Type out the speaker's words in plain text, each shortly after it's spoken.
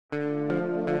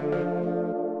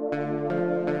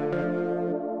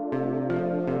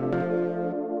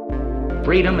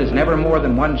freedom is never more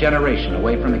than one generation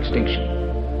away from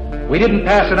extinction. We didn't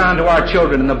pass it on to our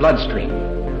children in the bloodstream.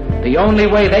 The only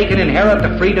way they can inherit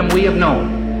the freedom we have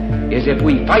known is if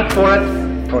we fight for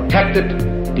it, protect it,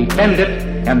 defend it,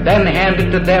 and then hand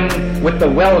it to them with the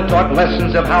well-taught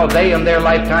lessons of how they in their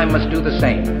lifetime must do the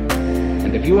same.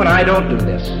 And if you and I don't do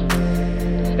this,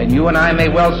 then you and I may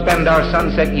well spend our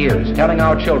sunset years telling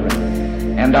our children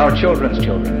and our children's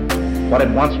children what it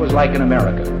once was like in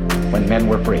America when men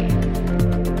were free.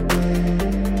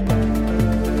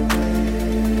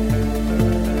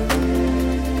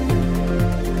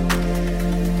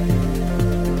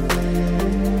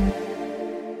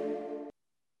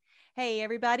 Hey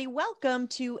everybody, welcome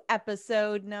to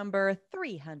episode number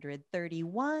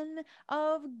 331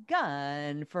 of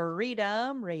Gun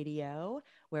Freedom Radio,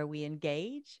 where we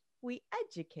engage, we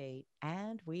educate,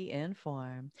 and we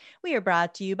inform. We are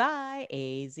brought to you by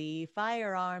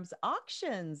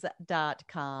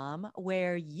azfirearmsauctions.com,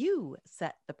 where you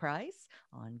set the price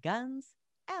on guns,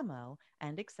 ammo,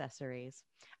 and accessories.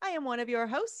 I am one of your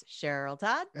hosts, Cheryl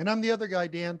Todd. And I'm the other guy,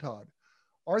 Dan Todd.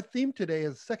 Our theme today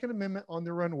is Second Amendment on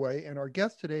the Runway, and our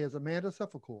guest today is Amanda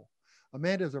Sefcool.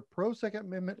 Amanda is a pro-Second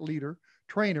Amendment leader,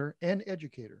 trainer, and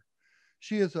educator.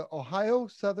 She is an Ohio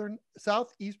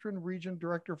Southeastern Region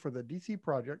Director for the DC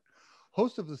Project,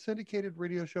 host of the syndicated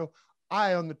radio show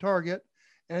Eye on the Target,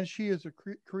 and she is a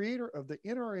creator of the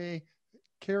NRA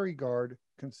Carry Guard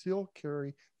Concealed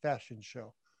Carry Fashion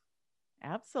Show.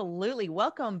 Absolutely.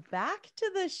 Welcome back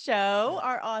to the show,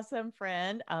 our awesome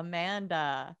friend,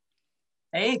 Amanda.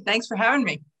 Hey, thanks for having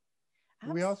me.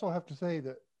 We also have to say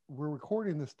that we're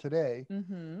recording this today,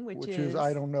 which is,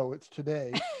 I don't know, it's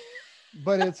today,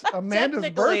 but it's Amanda's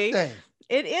birthday.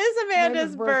 It is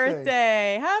Amanda's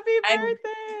birthday. Happy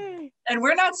birthday. And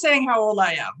we're not saying how old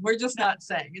I am. We're just not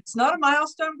saying. It's not a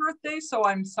milestone birthday, so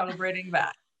I'm celebrating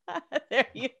that. There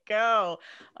you go.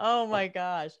 Oh my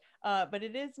gosh. But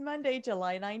it is Monday,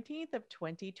 July 19th of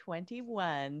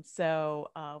 2021.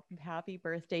 So happy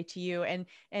birthday to you, and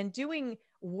doing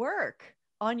work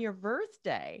on your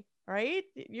birthday, right?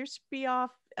 You should be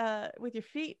off with your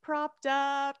feet propped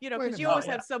up, because you always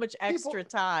have so much extra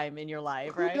time in your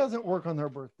life, right? Who doesn't work on their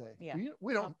birthday? Yeah. Do you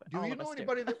know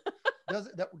anybody that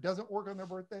doesn't work on their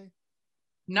birthday?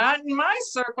 Not in my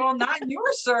circle, not in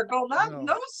your circle, not in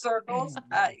those circles.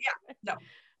 No.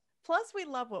 Plus, we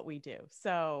love what we do.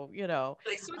 So, So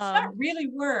it's not really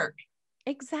work.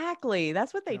 Exactly.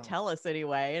 That's what they tell us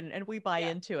anyway. And we buy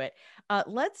into it.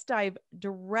 Let's dive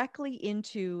directly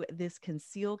into this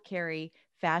concealed carry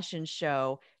fashion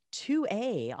show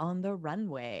 2A on the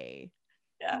runway.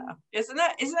 Yeah. Isn't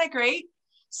that great?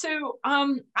 So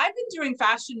I've been doing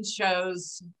fashion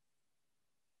shows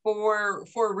for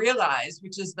Realize,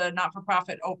 which is the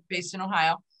not-for-profit based in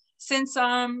Ohio, since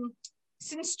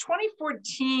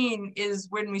 2014 is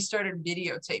when we started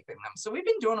videotaping them. So we've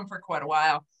been doing them for quite a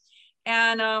while.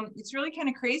 And it's really kind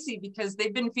of crazy because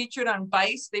they've been featured on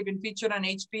Vice, they've been featured on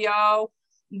HBO.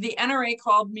 The NRA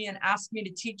called me and asked me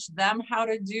to teach them how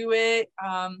to do it.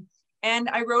 And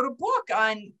I wrote a book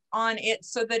on it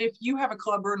so that if you have a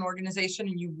club or an organization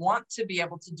and you want to be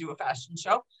able to do a fashion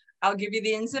show, I'll give you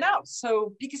the ins and outs.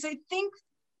 So, because I think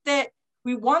that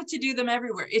we want to do them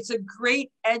everywhere. It's a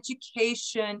great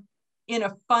education in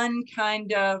a fun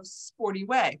kind of sporty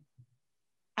way.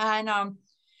 And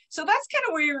so that's kind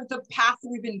of where the path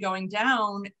we've been going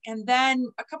down. And then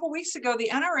a couple of weeks ago, the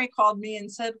NRA called me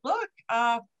and said, look,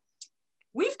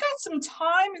 we've got some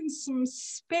time and some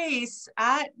space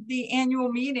at the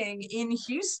annual meeting in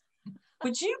Houston.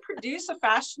 Would you produce a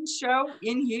fashion show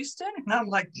in Houston? And I'm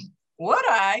like, would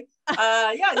I?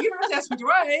 Yeah, you don't have to ask me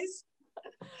twice.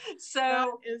 So that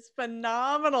is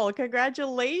phenomenal.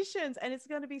 Congratulations. And it's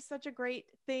going to be such a great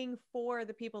thing for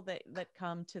the people that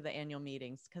come to the annual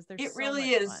meetings, because it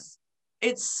really is fun.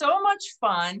 It's so much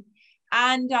fun.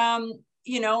 And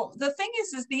the thing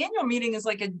is the annual meeting is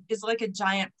like a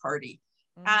giant party.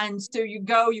 And so you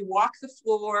walk the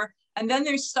floor, and then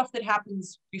there's stuff that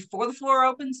happens before the floor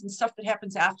opens and stuff that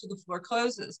happens after the floor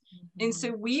closes. And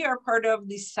so we are part of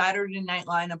the Saturday night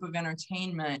lineup of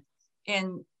entertainment.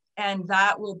 And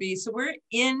that will be, so we're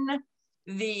in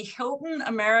the Hilton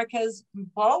Americas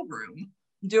ballroom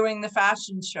doing the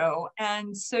fashion show.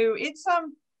 And so it's,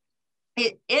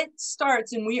 it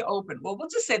starts and we open. Well, we'll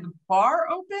just say the bar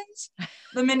opens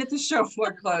the minute the show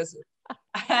floor closes.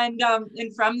 And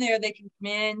from there, they can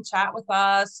come in, chat with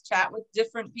us, chat with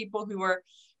different people who are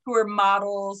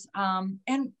models.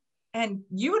 And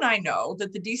you and I know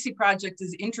that the DC Project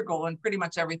is integral in pretty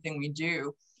much everything we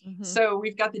do. Mm-hmm. So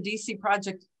we've got the DC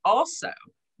Project also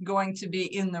going to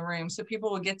be in the room. So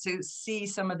people will get to see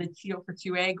some of the Teal for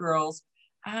 2A girls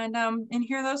and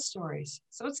hear those stories.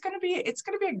 So it's going to be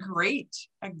a great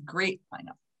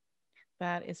lineup.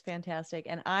 That is fantastic.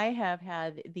 And I have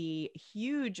had the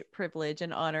huge privilege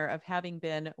and honor of having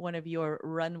been one of your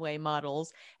runway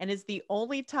models. And it's the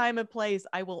only time and place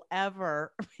I will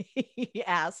ever be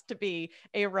asked to be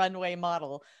a runway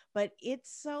model. But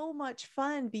it's so much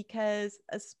fun because,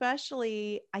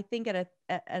 especially, I think at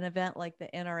an event like the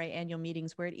NRA annual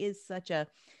meetings, where it is such a,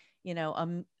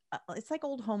 it's like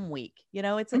old home week,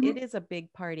 it is a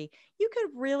big party. You could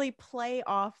really play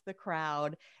off the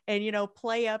crowd and,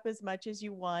 play up as much as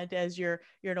you want as you're,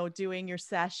 doing your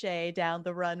sachet down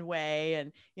the runway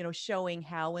and, showing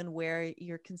how and where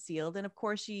you're concealed. And of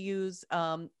course you use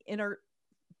inner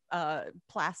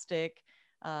plastic,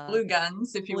 glue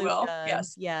guns, if you will.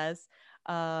 Guns, yes.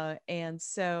 And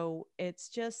so it's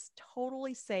just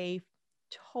totally safe,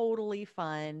 totally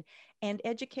fun, and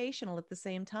educational at the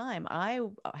same time. I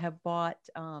have bought,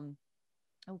 oh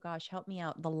gosh, help me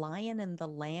out. The Lion and the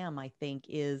Lamb, I think,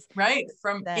 is right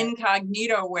from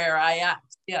Incognito Wear I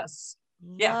Act. Yes.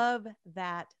 Love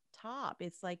that top.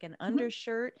 It's like an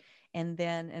undershirt and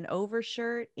then an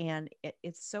overshirt, and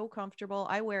it's so comfortable.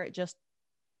 I wear it just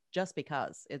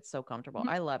because it's so comfortable.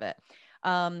 I love it.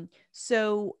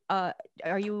 So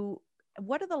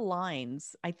what are the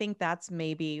lines? I think that's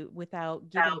maybe without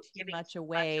giving too much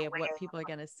away of what people are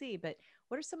going to see, but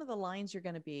what are some of the lines you're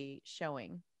going to be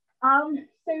showing? So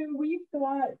we've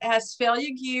got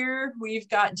Asphalia Gear, we've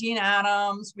got Jean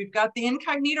Adams, we've got the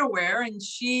Incognito Wear, and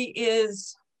she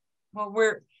is, well,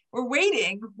 we're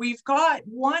waiting. We've got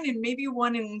one and maybe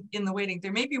one in the waiting.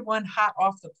 There may be one hot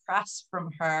off the press from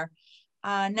her.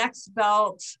 Next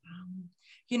belt.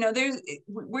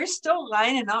 We're still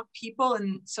lining up people.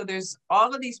 And so there's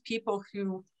all of these people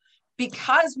who,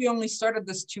 because we only started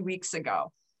this 2 weeks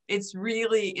ago, it's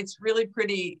really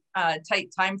pretty tight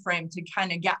time frame to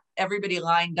kind of get everybody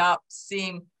lined up,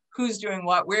 seeing who's doing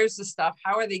what, where's the stuff,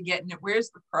 how are they getting it, where's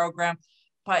the program.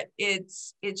 But it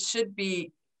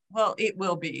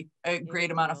will be a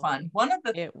great amount of fun. One of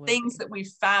the things that we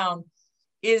found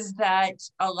is that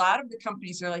a lot of the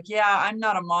companies are like, yeah, I'm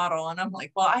not a model. And I'm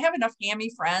like, well, I have enough hammy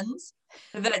friends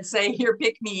that say, here,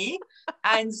 pick me.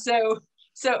 And so,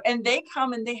 and they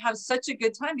come and they have such a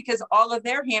good time because all of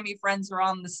their hammy friends are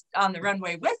on the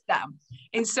runway with them.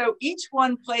 And so each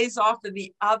one plays off of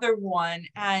the other one.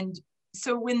 And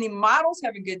so when the models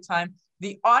have a good time,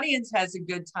 the audience has a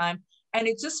good time. And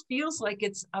it just feels like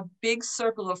it's a big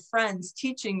circle of friends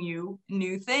teaching you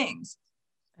new things.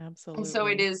 Absolutely. And so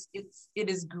it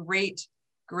is great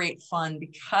fun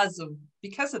because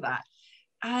of that.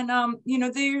 And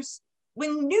there's,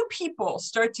 when new people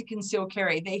start to conceal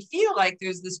carry, they feel like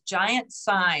there's this giant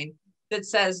sign that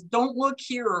says, don't look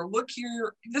here or look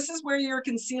here. This is where you're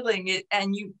concealing it.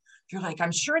 And you're like,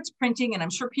 I'm sure it's printing and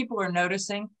I'm sure people are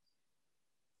noticing.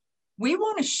 We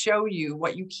want to show you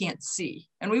what you can't see.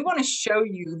 And we want to show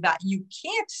you that you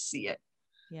can't see it.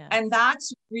 Yeah. And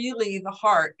that's really the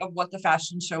heart of what the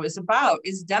fashion show is about,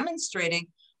 is demonstrating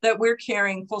that we're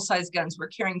carrying full-size guns, we're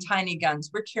carrying tiny guns,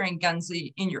 we're carrying guns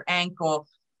in your ankle,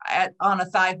 on a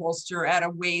thigh holster, at a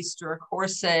waist or a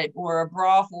corset or a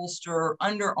bra holster or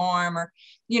underarm, or,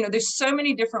 there's so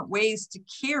many different ways to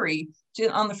carry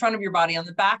on the front of your body, on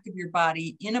the back of your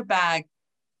body, in a bag.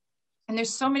 And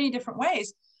there's so many different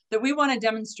ways that we want to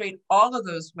demonstrate all of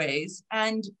those ways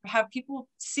and have people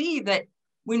see that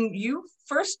when you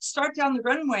first start down the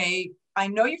runway, I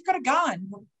know you've got a gun,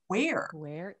 but where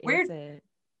is it?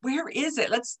 Where is it?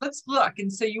 Let's look.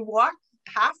 And so you walk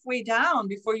halfway down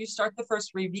before you start the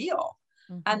first reveal.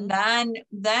 And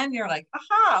then you're like,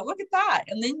 aha, look at that.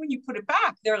 And then when you put it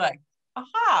back, they're like,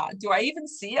 aha, do I even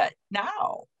see it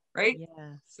now? Right?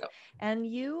 Yes. So, and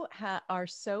you are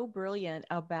so brilliant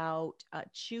about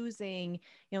choosing,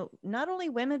 not only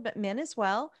women, but men as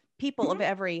well, people of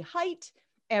every height,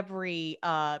 every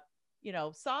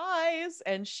size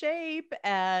and shape,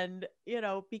 and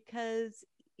because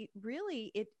it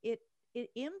really it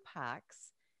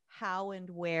impacts how and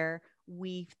where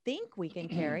we think we can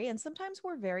carry, and sometimes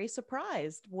we're very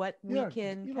surprised what we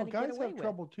can kind of guys get away have with.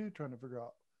 trouble too trying to figure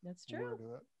out. That's true.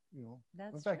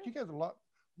 That's in fact, true. you guys have a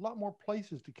lot more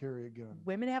places to carry a gun.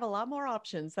 Women have a lot more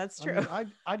options. That's true.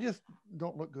 I just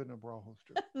don't look good in a bra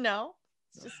holster. No.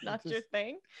 It's just not your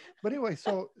thing. But anyway,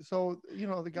 so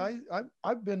the guys,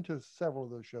 I've been to several of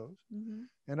those shows,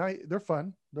 and they're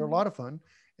fun. They're a lot of fun,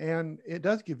 and it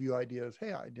does give you ideas.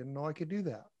 Hey, I didn't know I could do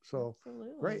that. So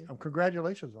absolutely. Great.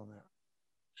 Congratulations on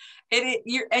that.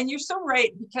 You're so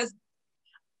right, because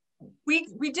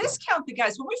we discount the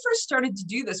guys. When we first started to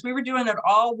do this, we were doing it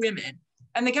all women,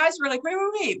 and the guys were like,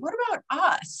 wait, what about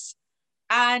us?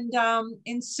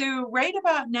 And so right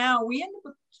about now, we end up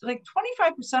with like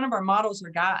 25% of our models are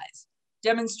guys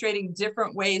demonstrating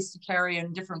different ways to carry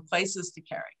and different places to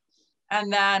carry.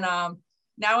 And then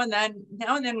now and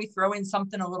then we throw in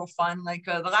something a little fun. Like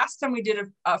the last time we did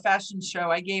a fashion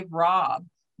show, I gave Rob,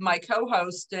 my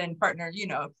co-host and partner, you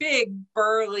know, a big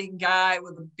burly guy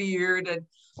with a beard, and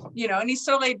you know, and he's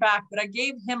so laid back, but I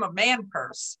gave him a man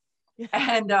purse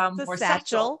and or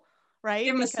satchel, right?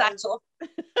 Give him a satchel.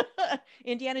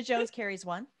 Indiana Jones carries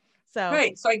one. So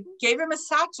right. So I gave him a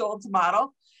satchel to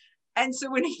model. And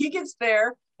so when he gets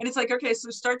there and it's like, okay, so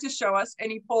start to show us,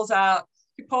 and he pulls out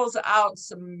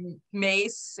some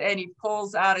mace, and he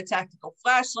pulls out a tactical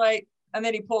flashlight, and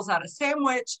then he pulls out a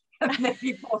sandwich, and then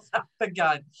he pulls out the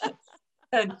gun.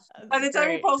 And by the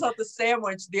time he pulls out the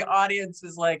sandwich, the audience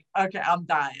is like, okay, I'm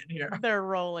dying here. They're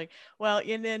rolling. Well,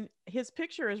 and then his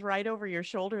picture is right over your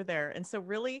shoulder there. And so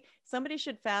really somebody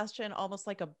should fashion almost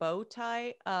like a bow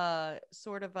tie,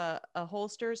 sort of a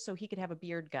holster, so he could have a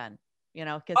beard gun, you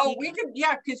know, because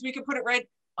because we could put it right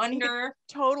under.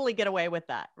 Totally get away with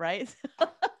that, right?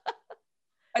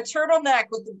 A turtleneck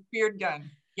with the beard gun.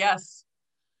 Yes,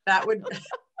 that would.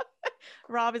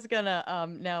 Rob is gonna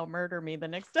now murder me the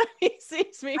next time he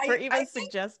sees me for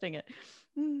suggesting it.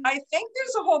 I think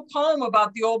there's a whole poem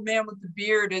about the old man with the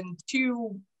beard and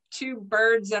two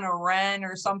birds and a wren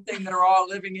or something that are all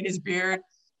living in his beard.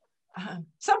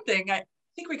 Something. I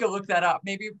think we could look that up.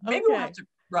 Maybe we'll have to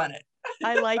run it.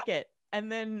 I like it. And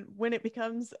then when it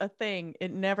becomes a thing,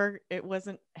 it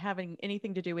wasn't having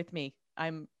anything to do with me.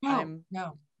 I'm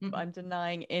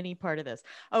denying any part of this.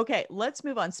 Okay, let's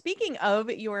move on. Speaking of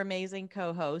your amazing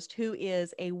co-host, who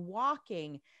is a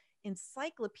walking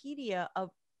encyclopedia of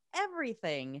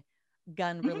everything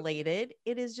gun related,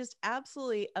 it is just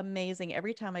absolutely amazing.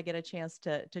 Every time I get a chance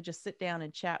to just sit down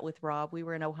and chat with Rob, we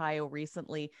were in Ohio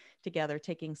recently together,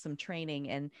 taking some training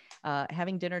and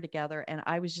having dinner together. And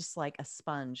I was just like a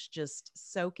sponge, just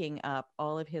soaking up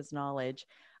all of his knowledge.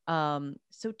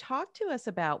 So talk to us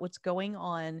about what's going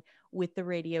on with the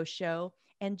radio show.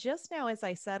 And just now, as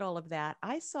I said all of that,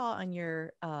 I saw on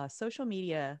your social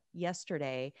media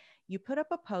yesterday, you put up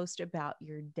a post about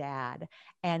your dad,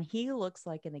 and he looks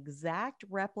like an exact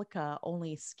replica,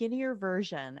 only skinnier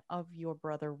version of your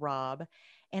brother, Rob.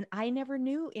 And I never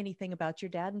knew anything about your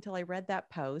dad until I read that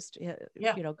post.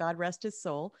 You know, God rest his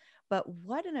soul. But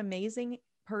what an amazing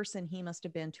person he must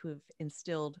have been to have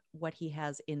instilled what he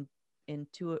has in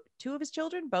two of his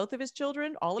children, both of his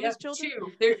children, all of his children.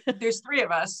 There's three of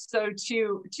us, so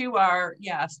two are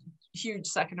huge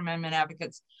Second Amendment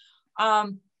advocates.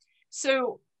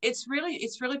 So it's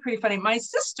really pretty funny. My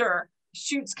sister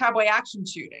shoots cowboy action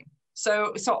shooting,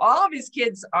 so all of his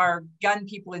kids are gun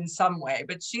people in some way,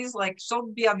 but she's like, she'll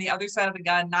be on the other side of the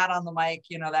gun, not on the mic,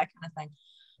 you know, that kind of thing.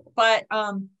 But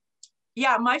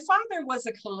my father was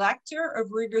a collector of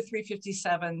Ruger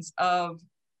 357s of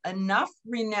enough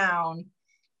renown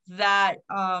that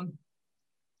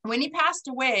when he passed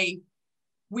away,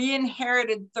 we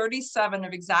inherited 37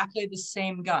 of exactly the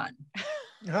same gun.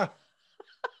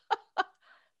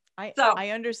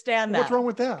 I understand that. What's wrong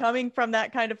with that? Coming from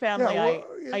that kind of family,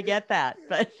 I get that.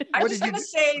 But I was going to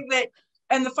say that,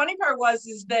 and the funny part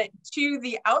is that to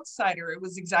the outsider, it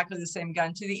was exactly the same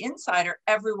gun. To the insider,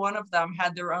 every one of them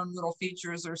had their own little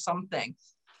features or something.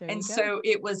 And so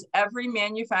it was every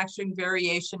manufacturing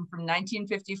variation from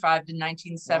 1955 to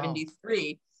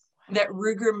 1973 that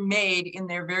Ruger made in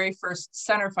their very first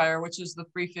centerfire, which is the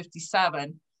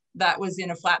 357, that was in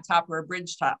a flat top or a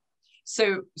bridge top.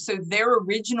 So their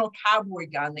original cowboy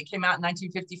gun that came out in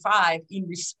 1955 in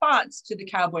response to the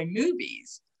cowboy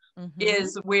movies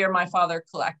is where my father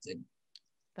collected.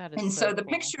 And so the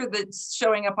picture that's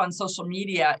showing up on social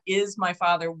media is my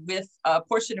father with a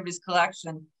portion of his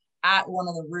collection at one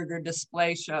of the Ruger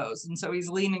display shows. And so he's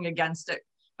leaning against it.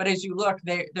 But as you look,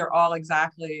 they're all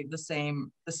exactly the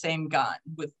same gun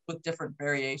with different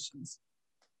variations.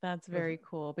 That's very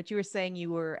cool. But you were saying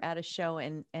you were at a show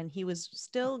and he was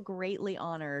still greatly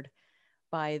honored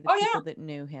by the people that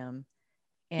knew him.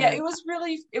 And it was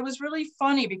really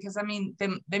funny because, I mean,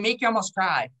 they make you almost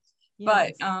cry.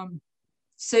 Yes. But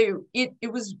so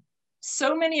it was,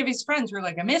 so many of his friends were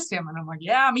like, I miss him. And I'm like,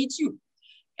 yeah, me too.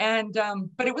 And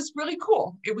but it was really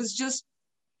cool. It was just,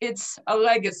 it's a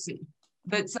legacy.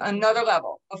 That's another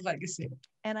level of legacy.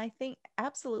 And I think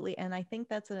absolutely. And I think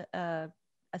that's a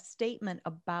statement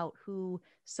about who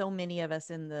so many of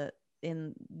us in the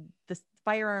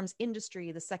firearms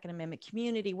industry, the Second Amendment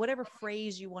community, whatever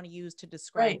phrase you want to use to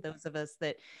describe those of us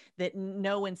that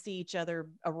know and see each other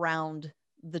around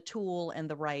the tool and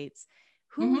the rights,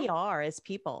 who we are as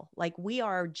people. Like, we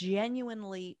are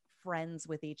genuinely friends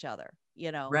with each other,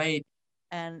 you know? Right.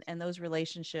 and those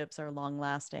relationships are long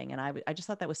lasting. And I just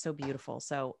thought that was so beautiful.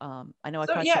 So I know I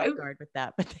So caught yeah, you off guard with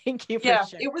that, but thank you for yeah,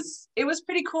 sharing. it was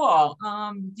pretty cool.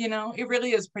 You know, it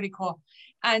really is pretty cool.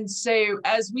 And so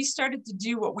as we started to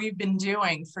do what we've been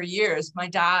doing for years, my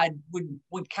dad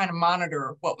would kind of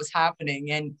monitor what was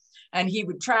happening, and he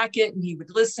would track it, and he would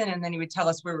listen, and then he would tell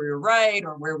us where we were right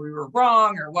or where we were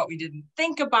wrong or what we didn't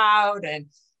think about. And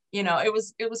you know,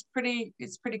 it's pretty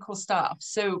cool stuff.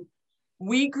 So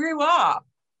we grew up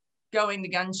going to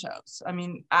gun shows. I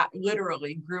mean, I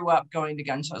literally grew up going to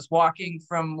gun shows, walking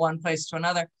from one place to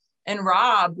another. And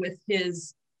Rob, with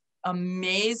his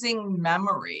amazing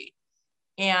memory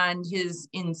and his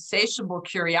insatiable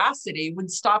curiosity, would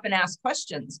stop and ask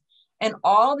questions. And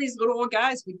all these little old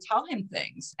guys would tell him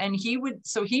things. And he would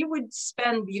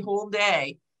spend the whole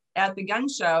day at the gun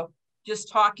show just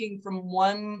talking from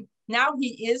one. Now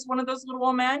he is one of those little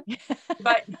old men,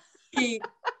 but he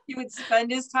would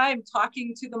spend his time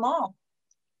talking to them all.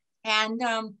 And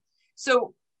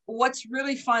so what's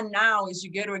really fun now is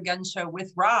you go to a gun show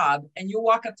with Rob and you'll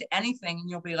walk up to anything and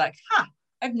you'll be like,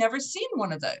 I've never seen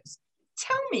one of those.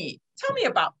 Tell me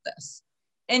about this.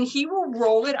 And he will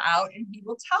roll it out and he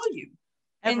will tell you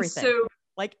Everything. And so,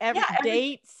 like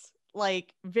dates,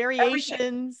 like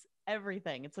variations,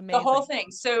 everything. It's amazing. The whole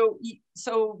thing. So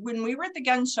when we were at the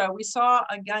gun show, we saw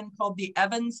a gun called the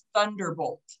Evans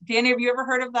Thunderbolt. Danny, have you ever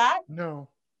heard of that? No.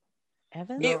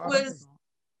 Evans?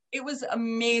 It was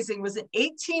amazing. It was an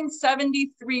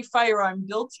 1873 firearm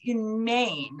built in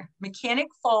Maine, Mechanic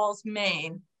Falls,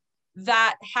 Maine,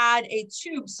 that had a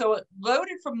tube. So it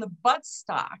loaded from the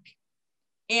buttstock.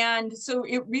 And so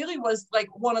it really was like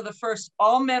one of the first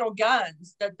all metal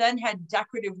guns that then had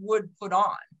decorative wood put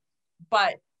on.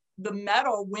 But the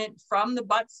metal went from the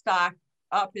buttstock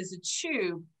up as a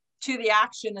tube to the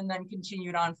action and then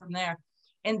continued on from there.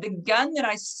 And the gun that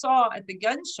I saw at the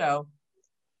gun show,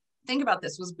 think about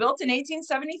this, was built in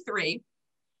 1873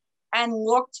 and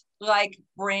looked like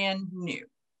brand new.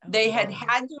 They had to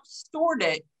have stored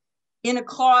it in a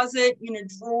closet, in a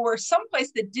drawer,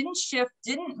 someplace that didn't shift,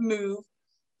 didn't move.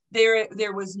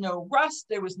 There was no rust,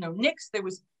 there was no nicks, there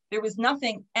was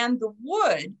nothing. And the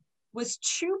wood was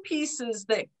two pieces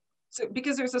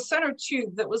because there's a center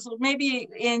tube that was maybe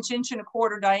inch and a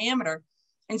quarter diameter.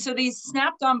 And so these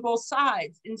snapped on both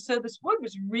sides. And so this wood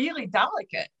was really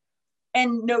delicate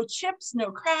and no chips,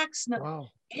 no cracks.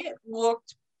 It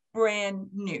looked brand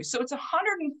new. So it's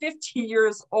 150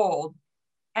 years old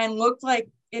and looked like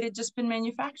it had just been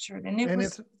manufactured.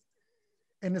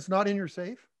 And it's not in your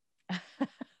safe?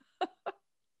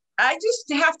 I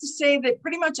just have to say that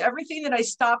pretty much everything that I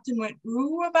stopped and went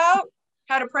ooh about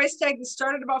had a price tag that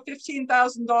started about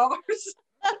 $15,000.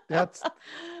 That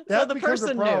so the becomes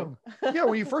person a problem. knew. Yeah,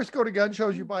 when you first go to gun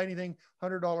shows, you buy anything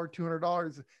 $100,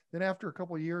 $200. Then after a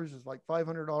couple of years, it's like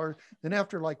 $500. Then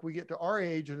after we get to our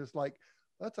age, and it's like,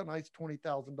 that's a nice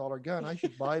 $20,000 gun. I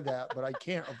should buy that, but I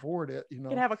can't afford it. You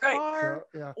can have a car,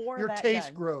 or your taste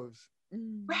gun. grows.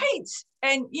 Right,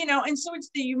 and and so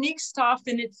it's the unique stuff,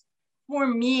 and it's for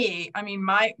me. I mean,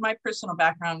 my personal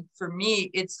background, for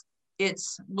me, it's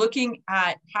looking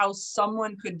at how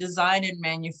someone could design and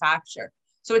manufacture.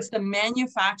 So it's the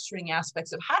manufacturing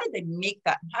aspects of how did they make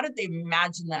that? How did they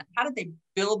imagine that? How did they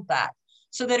build that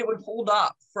so that it would hold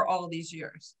up for all these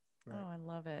years? Right. Oh, I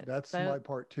love it. That's my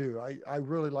part too. I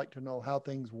really like to know how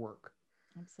things work.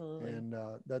 Absolutely. And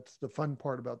that's the fun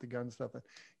part about the gun stuff. And,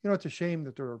 it's a shame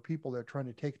that there are people that are trying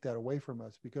to take that away from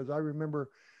us, because I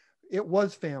remember it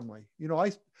was family.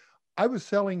 I was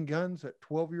selling guns at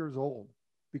 12 years old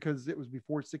because it was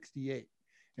before 68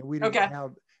 and we didn't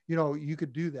have, you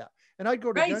could do that. And I'd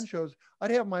go to gun shows. I'd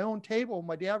have my own table.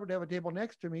 My dad would have a table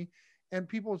next to me, and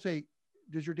people would say,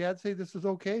 does your dad say this is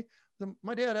okay?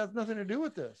 My dad has nothing to do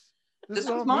with this. This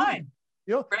was mine.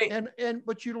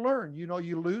 But you learn,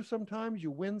 you lose sometimes, you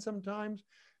win sometimes,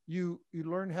 you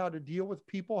learn how to deal with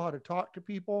people, how to talk to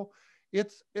people.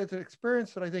 It's an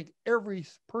experience that I think every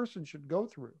person should go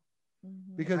through,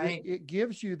 because it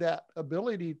gives you that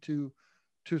ability to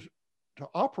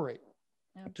operate,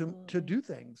 to do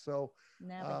things. So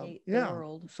navigate the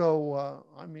world. So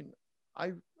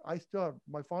I still have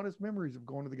my fondest memories of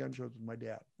going to the gun shows with my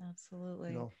dad.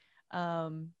 Absolutely.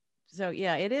 So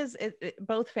yeah, it is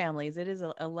both families. It is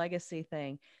a legacy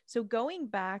thing. So going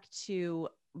back to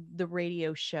the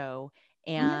radio show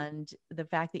and the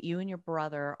fact that you and your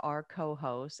brother are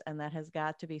co-hosts, and that has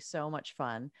got to be so much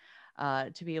fun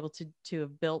to be able to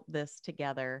have built this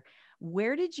together.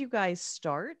 Where did you guys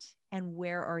start, and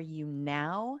where are you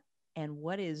now, and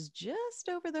what is just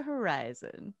over the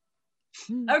horizon?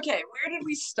 Okay, where did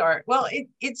we start? Well,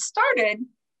 it started,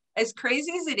 as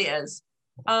crazy as it is,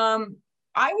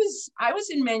 I was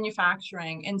in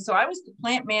manufacturing, and so I was the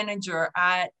plant manager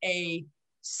at a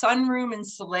sunroom and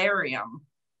solarium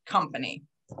company,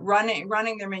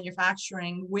 running their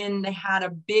manufacturing when they had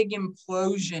a big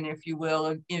implosion, if you will,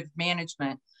 of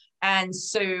management. And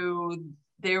so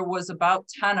there was about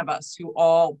 10 of us who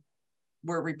all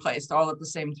were replaced all at the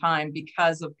same time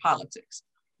because of politics.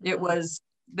 It was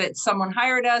that someone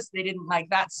hired us, they didn't like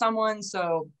that someone,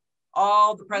 so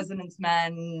all the president's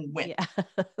men went. Yes.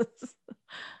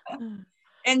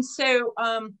 And so,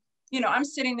 I'm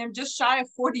sitting there just shy of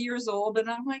 40 years old, and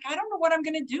I'm like, I don't know what I'm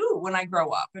going to do when I grow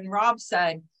up. And Rob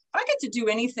said, if I get to do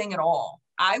anything at all,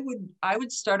 I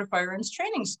would start a firearms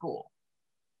training school.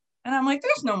 And I'm like,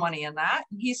 there's no money in that.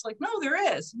 And he's like, no,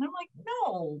 there is. And I'm like,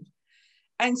 no.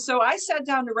 And so I sat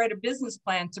down to write a business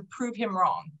plan to prove him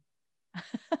wrong.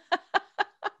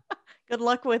 Good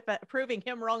luck with proving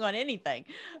him wrong on anything.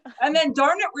 And then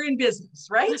darn it, we're in business,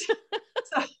 right?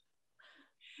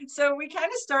 So we kind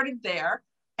of started there.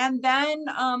 And then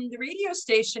the radio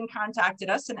station contacted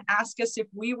us and asked us if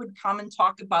we would come and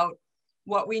talk about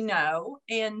what we know.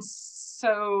 And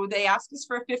so they asked us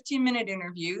for a 15-minute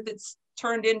interview that's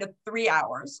turned into 3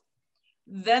 hours.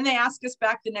 Then they asked us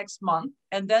back the next month.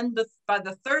 And then by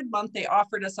the third month, they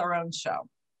offered us our own show.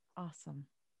 Awesome.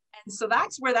 And so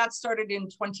that's where that started in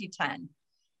 2010.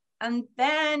 And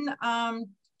then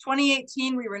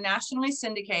 2018, we were nationally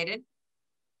syndicated.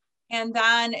 And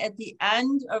then at the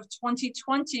end of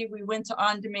 2020, we went to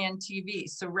on-demand TV.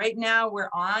 So right now we're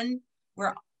on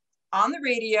the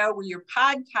radio, we're your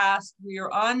podcast, we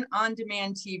are on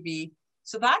on-demand TV.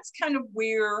 So that's kind of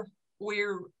where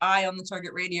Eye on the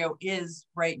Target Radio is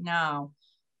right now.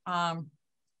 I'm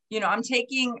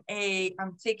taking a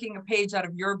page out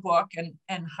of your book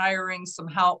and hiring some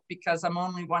help because I'm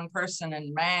only one person,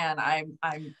 and man, I'm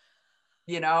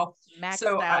maxed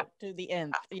out to the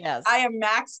end. Yes, I am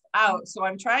maxed out. So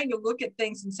I'm trying to look at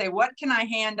things and say, what can I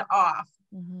hand off?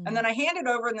 Mm-hmm. And then I hand it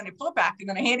over, and then I pull it back, and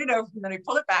then I hand it over, and then I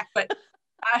pull it back. But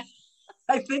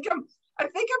I think I'm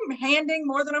handing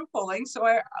more than I'm pulling, so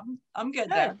I'm good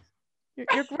there.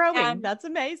 You're growing. That's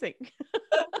amazing.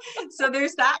 So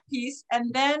there's that piece.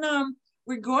 And then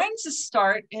we're going to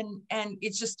start, and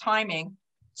it's just timing,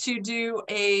 to do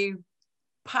a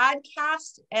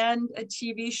podcast and a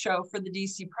TV show for the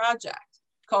DC Project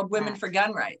called Women for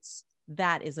Gun Rights.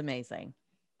 That is amazing.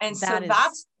 And so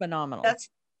that's phenomenal.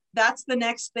 That's the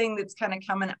next thing that's kind of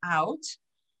coming out.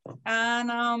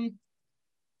 And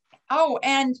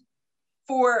and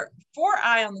for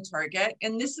Eye on the Target,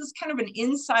 and this is kind of an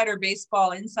insider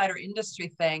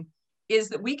industry thing, is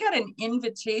that we got an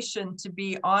invitation to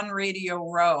be on Radio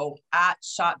Row at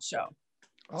SHOT Show.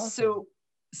 Awesome.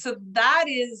 So that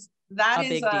is a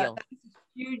big deal.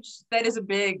 That is a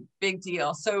big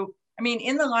deal. So I mean,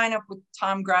 in the lineup with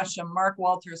Tom Gresham, Mark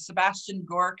Walters, Sebastian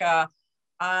Gorka,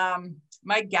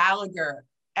 Mike Gallagher,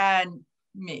 and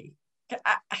me.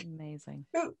 Amazing.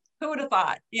 Who would have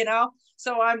thought,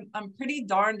 So I'm pretty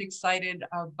darned excited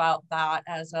about that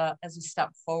as a step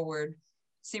forward.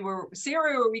 See where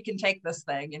we can take this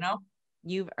thing,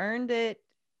 You've earned it.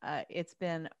 It's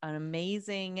been an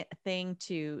amazing thing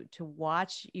to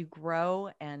watch you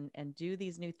grow and do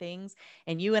these new things.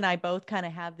 And you and I both kind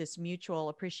of have this mutual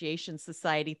appreciation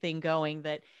society thing going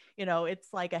that, it's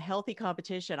like a healthy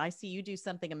competition. I see you do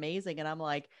something amazing and I'm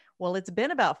like, well, it's been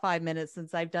about 5 minutes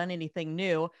since I've done anything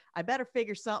new. I better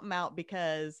figure something out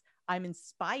because I'm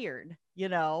inspired,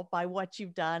 by what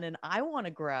you've done and I want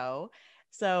to grow.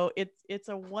 So it's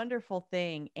a wonderful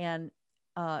thing. And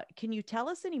can you tell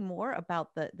us any more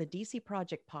about the DC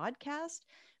Project podcast?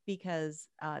 Because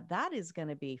that is going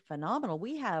to be phenomenal.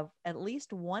 We have at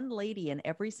least one lady in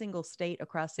every single state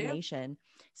across the nation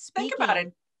speaking. Think about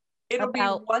it. It'll be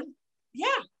one. Yeah.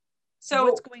 So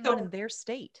what's going on in their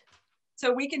state?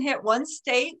 So we can hit one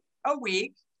state a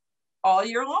week all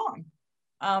year long.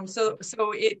 So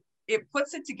it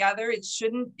puts it together. It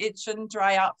shouldn't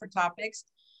dry out for topics.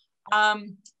 There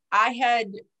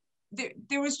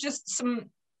was just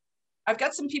I've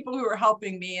got some people who are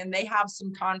helping me and they have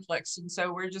some conflicts. And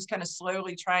so we're just kind of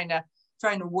slowly trying to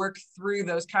work through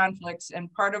those conflicts. And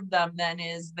part of them then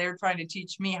is they're trying to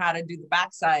teach me how to do the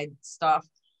backside stuff.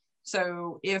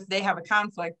 So if they have a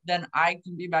conflict, then I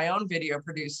can be my own video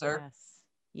producer.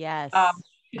 Yes.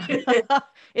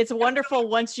 It's wonderful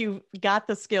once you got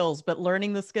the skills, but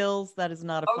learning the skills, that is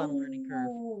not a fun learning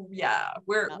curve. Yeah,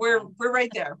 we're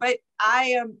right there. But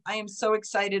I am so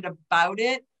excited about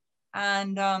it.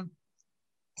 And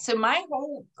so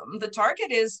the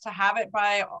target is to have it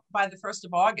by the 1st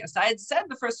of August. I had said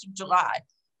the 1st of July,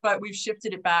 but we've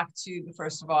shifted it back to the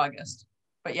 1st of August.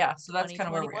 But yeah, so that's kind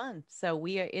of where we're at. So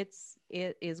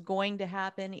it is going to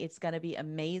happen. It's going to be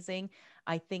amazing.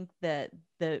 I think that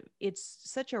it's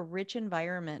such a rich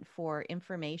environment for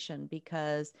information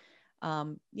because,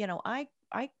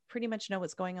 I pretty much know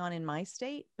what's going on in my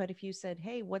state, but if you said,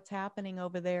 hey, what's happening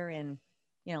over there in,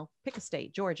 pick a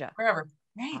state, Georgia, Wherever.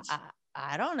 Right.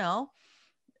 I don't know.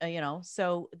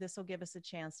 So this will give us a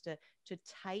chance to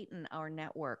tighten our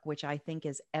network, which I think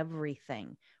is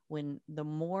everything. When the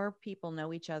more people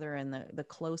know each other and the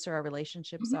closer our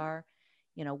relationships are,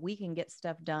 we can get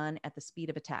stuff done at the speed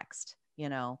of a text.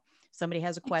 Somebody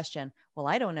has a question. Well,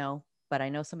 I don't know, but I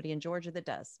know somebody in Georgia that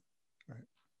does. Right.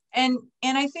 And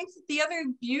I think that the other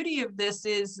beauty of this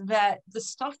is that the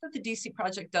stuff that the DC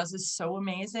Project does is so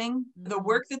amazing. The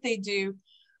work that they do.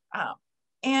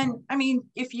 And I mean,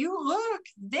 if you look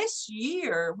this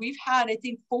year, we've had, I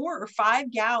think, 4 or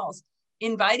 5 gals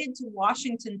invited to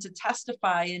Washington to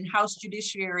testify in House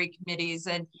Judiciary Committees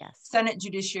and Senate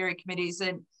Judiciary Committees.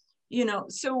 And,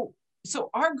 so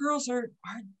our girls are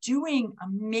doing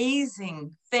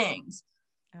amazing things.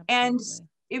 Absolutely. And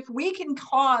if we can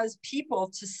cause people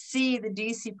to see the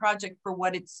DC Project for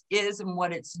what it is and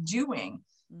what it's doing,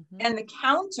 and the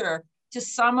counter to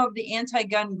some of the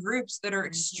anti-gun groups that are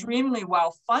extremely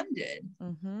well funded,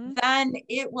 then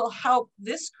it will help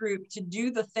this group to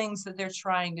do the things that they're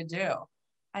trying to do.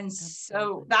 And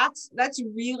so that's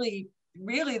really,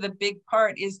 really the big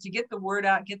part, is to get the word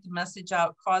out, get the message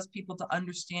out, cause people to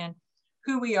understand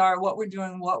who we are, what we're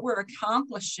doing, what we're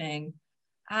accomplishing,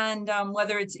 and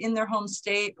whether it's in their home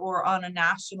state or on a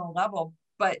national level.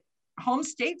 But home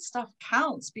state stuff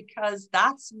counts, because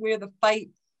that's where the fight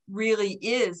really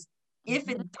is. If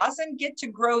it doesn't get to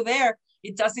grow there,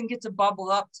 it doesn't get to bubble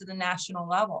up to the national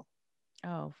level.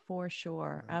 Oh, for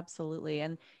sure. Absolutely.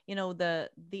 And,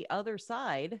 the other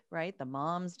side, right? The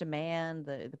moms demand,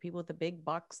 the people with the big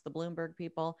bucks, the Bloomberg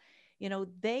people,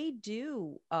 they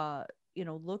do,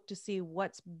 look to see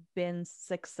what's been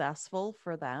successful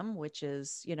for them, which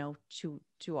is,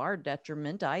 to our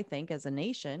detriment, I think, as a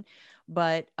nation.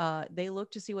 But they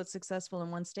look to see what's successful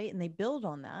in one state, and they build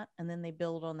on that, and then they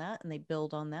build on that, and they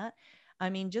build on that. I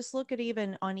mean, just look at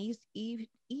even on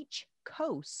each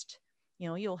coast,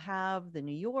 you'll have the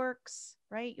New Yorks,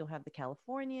 right? You'll have the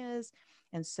Californias.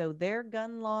 And so their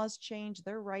gun laws change,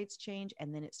 their rights change,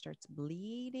 and then it starts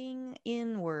bleeding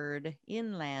inward,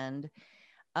 inland.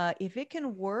 If it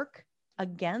can work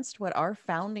against what our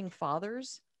founding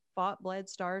fathers fought, bled,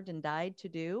 starved, and died to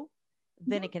do,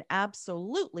 then it can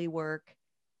absolutely work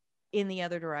in the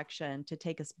other direction to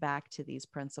take us back to these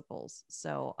principles.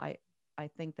 So I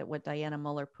think that what Diana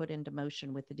Muller put into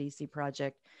motion with the DC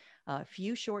Project a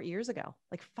few short years ago,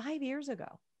 like 5 years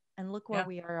ago, and look where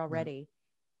we are already.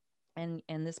 And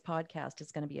this podcast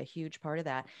is going to be a huge part of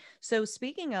that. So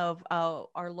speaking of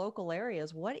our local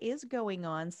areas, what is going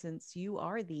on, since you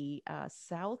are the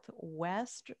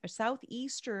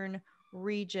southeastern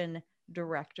region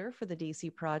director for the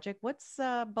DC Project? What's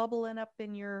bubbling up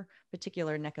in your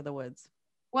particular neck of the woods?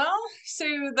 Well, so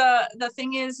the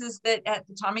thing is that at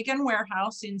the Tommy Gun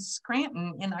Warehouse in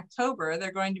Scranton in October,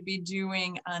 they're going to be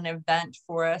doing an event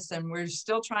for us, and we're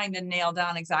still trying to nail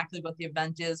down exactly what the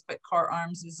event is, but Car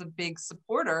Arms is a big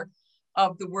supporter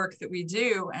of the work that we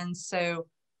do. And so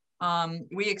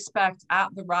we expect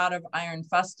at the Rod of Iron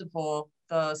Festival,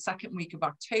 the second week of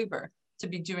October, to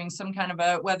be doing some kind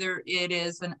of whether it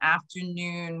is an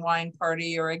afternoon wine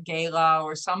party or a gala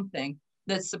or something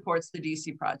that supports the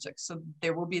DC Project. So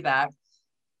there will be that.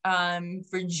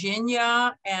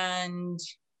 Virginia and,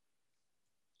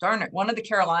 darn it, one of the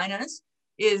Carolinas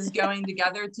is going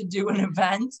together to do an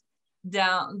event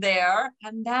down there.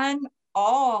 And then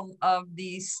all of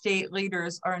the state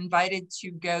leaders are invited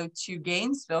to go to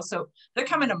Gainesville. So they're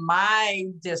coming to my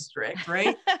district,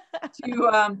 right?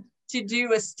 to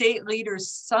do a state leaders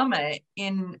summit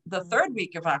in the third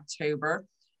week of October,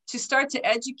 to start to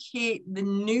educate the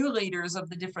new leaders of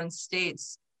the different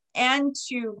states, and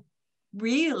to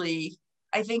really,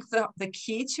 I think the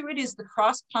key to it is the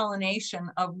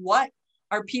cross-pollination of what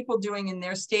are people doing in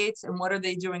their states and what are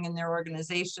they doing in their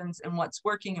organizations, and what's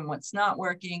working and what's not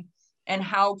working, and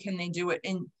how can they do it.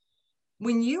 And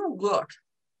when you look,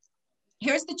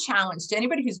 here's the challenge to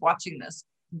anybody who's watching this: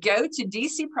 go to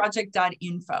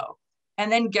dcproject.info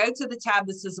and then go to the tab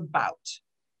that says about,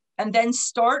 and then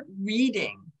start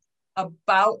reading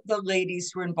about the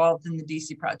ladies who are involved in the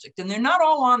DC Project. And they're not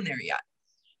all on there yet,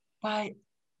 but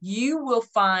you will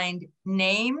find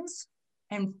names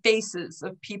and faces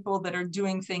of people that are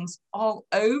doing things all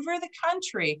over the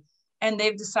country, and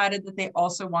they've decided that they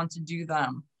also want to do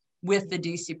them with the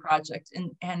DC Project.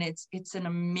 And it's an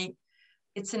amazing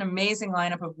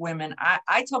lineup of women.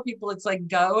 I tell people it's like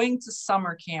going to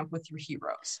summer camp with your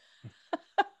heroes.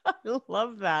 I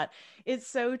love that. It's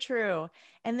so true.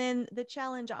 And then the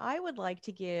challenge I would like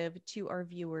to give to our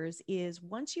viewers is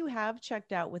once you have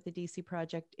checked out what the DC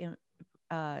Project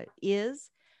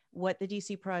is, what the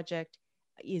DC Project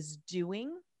is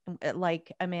doing,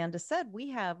 like Amanda said, we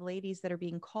have ladies that are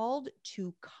being called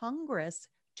to Congress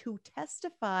to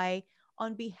testify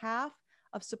on behalf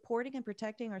of supporting and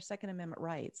protecting our Second Amendment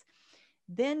rights.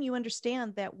 Then you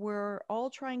understand that we're all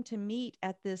trying to meet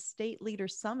at this state leader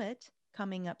summit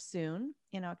coming up soon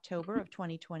in October of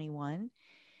 2021.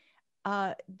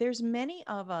 There's many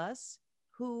of us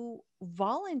who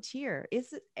volunteer.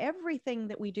 Is everything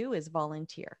that we do is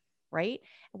volunteer, right?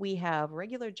 We have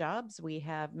regular jobs. We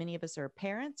have many of us are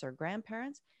parents or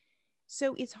grandparents.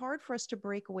 So it's hard for us to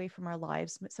break away from our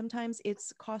lives. Sometimes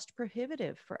it's cost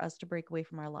prohibitive for us to break away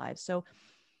from our lives. So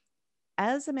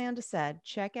as Amanda said,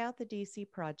 check out the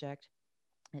DC Project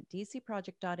at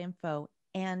dcproject.info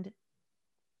and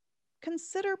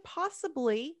consider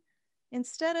possibly,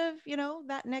 instead of,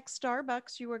 that next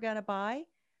Starbucks you were going to buy,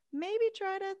 maybe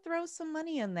try to throw some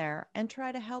money in there and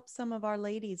try to help some of our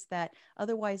ladies that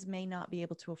otherwise may not be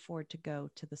able to afford to go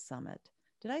to the summit.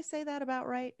 Did I say that about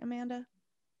right, Amanda?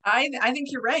 I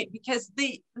think you're right, because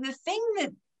the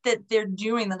thing that they're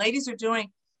doing, the ladies are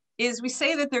doing, is we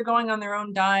say that they're going on their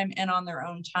own dime and on their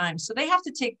own time. So they have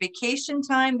to take vacation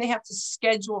time. They have to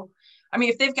schedule. I mean,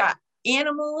 if they've got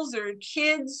animals or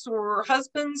kids or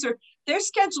husbands, or they're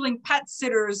scheduling pet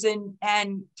sitters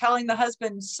and telling the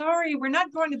husband, sorry, we're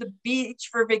not going to the beach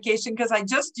for vacation because I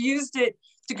just used it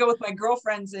to go with my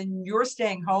girlfriends and you're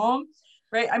staying home.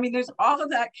 Right. I mean, there's all of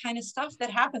that kind of stuff that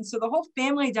happens. So the whole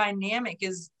family dynamic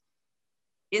is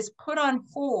put on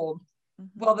hold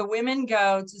while the women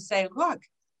go to say, look,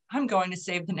 I'm going to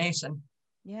save the nation.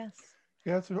 Yes.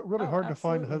 Yeah, it's really hard to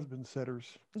find husband sitters.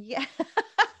 Yeah.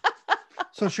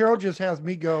 So Cheryl just has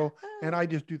me go, and I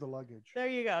just do the luggage. There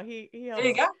you go. There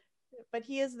you go. But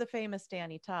he is the famous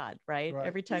Danny Todd, right?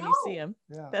 Every time you see him.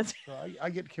 Yeah. That's so I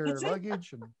get to carry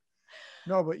luggage, and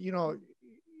no, but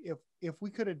if we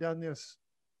could have done this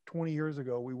 20 years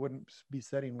ago, we wouldn't be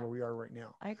sitting where we are right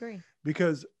now. I agree.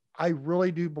 Because I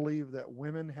really do believe that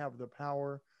women have the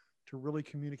power to really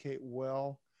communicate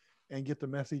well and get the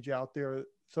message out there,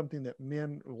 something that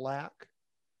men lack.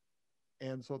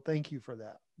 And so thank you for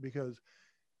that, because,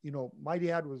 my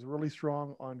dad was really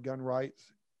strong on gun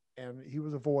rights and he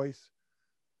was a voice,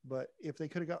 but if they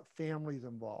could have got families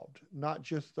involved, not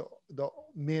just the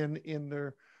men in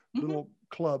their little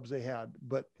clubs they had,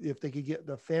 but if they could get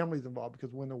the families involved,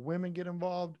 because when the women get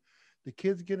involved, the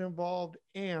kids get involved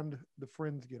and the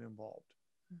friends get involved.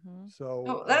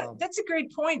 So that's a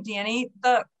great point, Danny.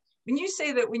 When you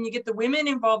say that, when you get the women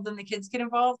involved and the kids get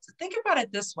involved, think about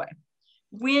it this way.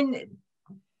 When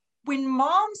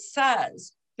mom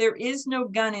says there is no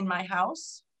gun in my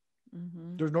house,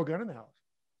 there's no gun in the house.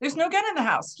 There's no gun in the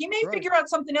house. He may figure out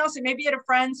something else. It may be at a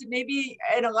friend's, it may be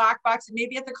at a lockbox, it may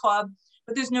be at the club,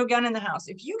 but there's no gun in the house.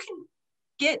 If you can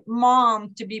get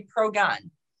mom to be pro-gun,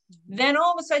 then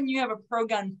all of a sudden you have a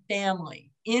pro-gun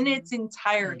family in its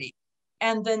entirety.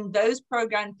 And then those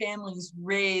pro-gun families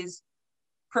raise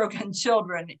pro-gun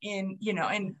children in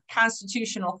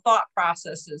constitutional thought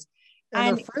processes.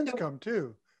 And their friends come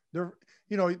too. They're,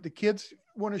 the kids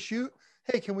want to shoot.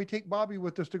 Hey, can we take Bobby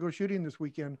with us to go shooting this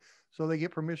weekend? So they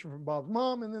get permission from Bob's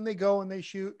mom, and then they go and they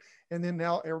shoot. And then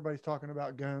now everybody's talking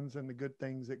about guns and the good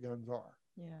things that guns are.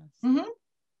 Yes.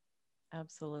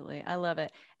 Absolutely. I love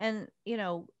it. And,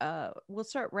 we'll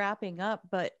start wrapping up.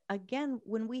 But again,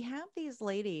 when we have these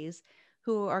ladies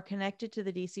who are connected to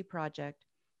the DC Project,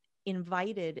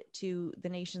 invited to the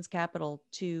nation's capital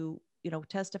to,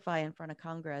 testify in front of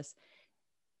Congress,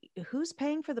 who's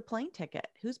paying for the plane ticket?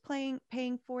 Who's paying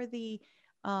for the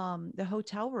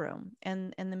hotel room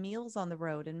and the meals on the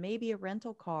road, and maybe a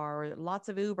rental car or lots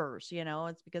of Ubers?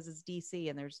 It's because it's DC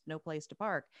and there's no place to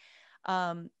park.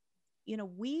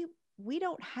 We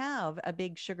don't have a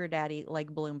big sugar daddy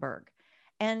like Bloomberg.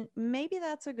 And maybe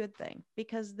that's a good thing,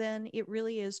 because then it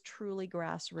really is truly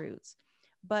grassroots.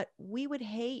 But we would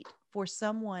hate for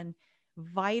someone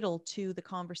vital to the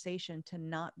conversation to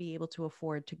not be able to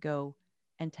afford to go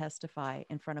and testify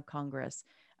in front of Congress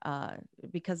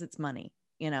because it's money,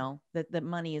 that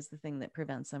money is the thing that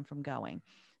prevents them from going.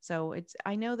 So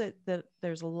I know that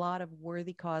there's a lot of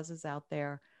worthy causes out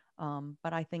there,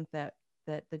 but I think that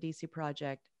the DC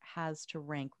Project has to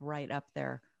rank right up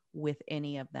there with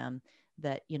any of them.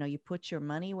 That, you put your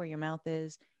money where your mouth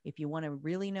is. If you want to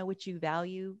really know what you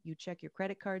value, you check your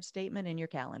credit card statement and your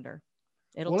calendar.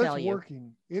 It'll tell you. It's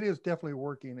working. It is definitely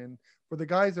working. And for the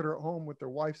guys that are at home with their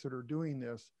wives that are doing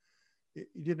this, you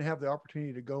didn't have the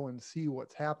opportunity to go and see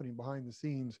what's happening behind the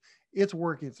scenes. It's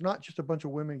working. It's not just a bunch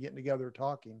of women getting together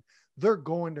talking. They're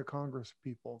going to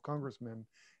congressmen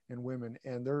and women,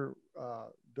 and they're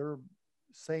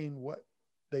saying what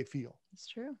they feel. It's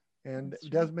true. And That's it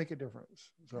true. does make a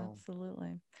difference. So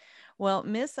Absolutely. Well,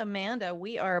 Miss Amanda,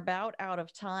 we are about out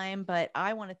of time, but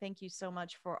I want to thank you so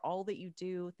much for all that you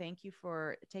do. Thank you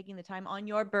for taking the time on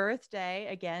your birthday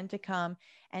again to come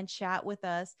and chat with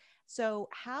us. So,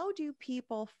 how do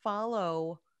people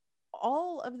follow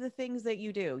all of the things that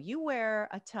you do? You wear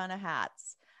a ton of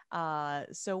hats.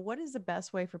 So, what is the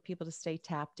best way for people to stay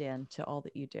tapped in to all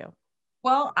that you do?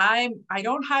 Well, I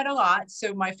don't hide a lot,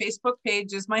 so my Facebook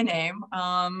page is my name,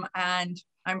 and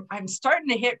I'm starting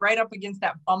to hit right up against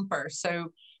that bumper.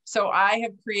 So I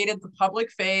have created the public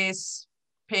face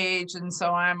page, and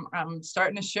so I'm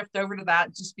starting to shift over to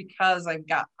that just because I've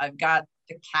got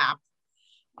the cap.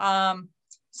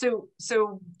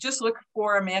 So just look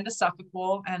for Amanda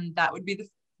Suffolk, and that would be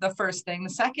the first thing. The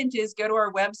second is go to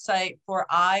our website for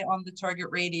Eye on the Target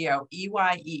Radio,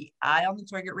 EYE, Eye on the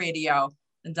Target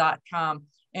Radio.com,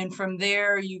 and from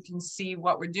there you can see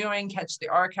what we're doing, catch the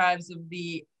archives of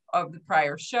the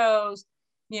prior shows.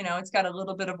 It's got a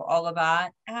little bit of all of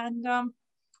that, and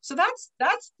so that's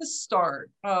the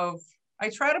start of. I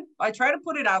try to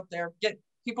put it out there,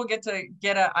 people get to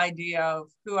get an idea of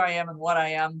who I am and what I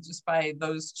am just by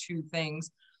those two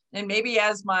things, and maybe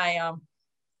as my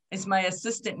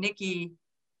assistant Nikki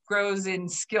grows in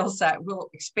skill set, we'll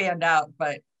expand out,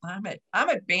 but I'm at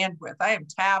bandwidth. I am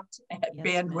tapped at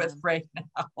bandwidth right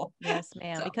now. Yes,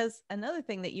 ma'am. So. Because another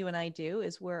thing that you and I do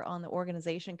is we're on the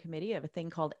organization committee of a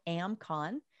thing called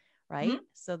AmCon, right? Mm-hmm.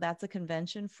 So that's a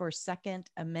convention for Second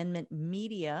Amendment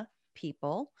media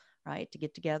people, right? To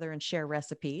get together and share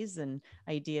recipes and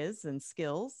ideas and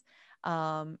skills.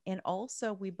 And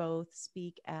also we both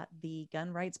speak at the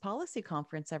Gun Rights Policy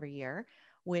Conference every year,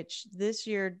 which this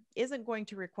year isn't going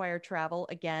to require travel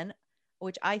again,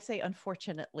 which I say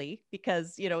unfortunately,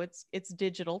 because it's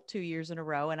digital 2 years in a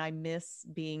row, and I miss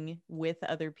being with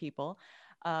other people.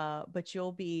 But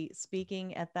you'll be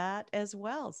speaking at that as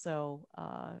well, so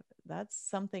that's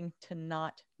something to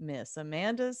not miss.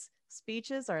 Amanda's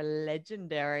speeches are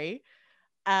legendary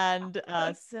and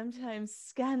sometimes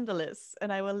scandalous,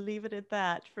 and I will leave it at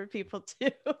that for people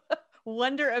to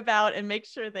wonder about and make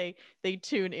sure they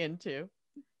tune into.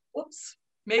 Whoops.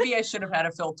 Maybe I should have had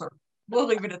a filter. We'll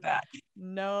leave it at that.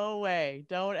 No way.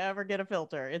 Don't ever get a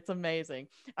filter. It's amazing.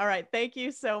 All right. Thank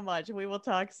you so much. We will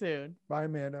talk soon. Bye,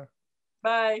 Amanda.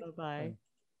 Bye. Bye-bye.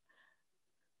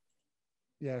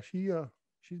 Yeah,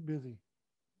 she's busy.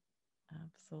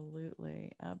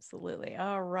 Absolutely. Absolutely.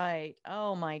 All right.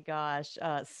 Oh my gosh.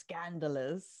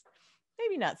 Scandalous.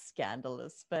 Maybe not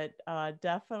scandalous, but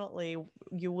definitely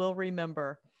you will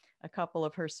remember a couple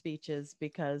of her speeches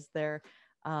because they're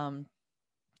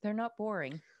not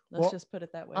boring. Let's just put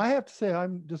it that way. I have to say,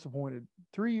 I'm disappointed.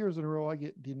 3 years in a row, I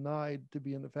get denied to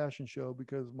be in the fashion show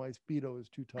because my Speedo is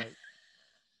too tight.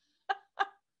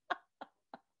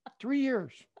 3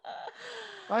 years.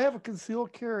 I have a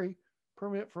concealed carry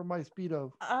permit for my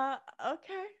Speedo.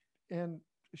 Okay. And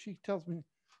she tells me,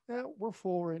 we're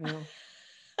full right now.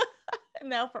 And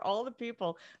now for all the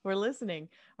people who are listening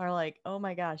are like, oh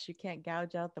my gosh, you can't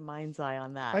gouge out the mind's eye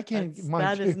on that. I can't.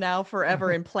 That is now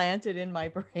forever implanted in my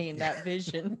brain, that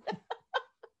vision.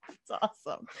 It's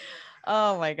awesome.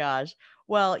 Oh my gosh.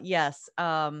 Well, yes.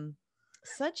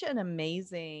 Such an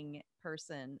amazing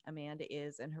person Amanda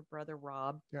is, and her brother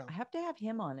Rob. Yeah. I have to have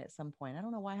him on at some point. I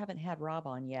don't know why I haven't had Rob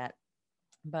on yet.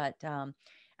 But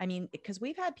I mean, because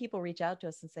we've had people reach out to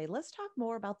us and say, let's talk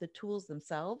more about the tools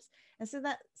themselves. And so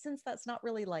since that's not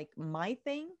really like my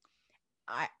thing,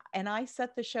 I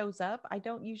set the shows up, I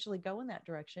don't usually go in that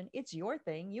direction. It's your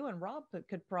thing. You and Rob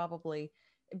could probably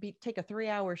take a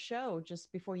 3-hour show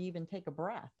just before you even take a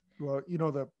breath. Well,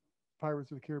 the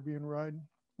Pirates of the Caribbean ride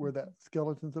where that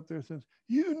skeleton's up there says,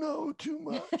 you know too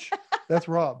much. That's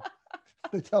Rob.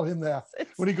 They tell him that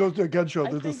when he goes to a gun show,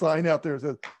 there's a sign out there that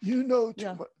says, you know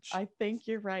too much. I think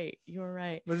you're right. You're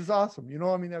right. But it's awesome.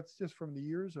 I mean, that's just from the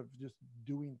years of just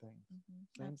doing things.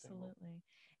 Mm-hmm. Absolutely.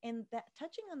 And that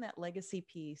touching on that legacy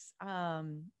piece,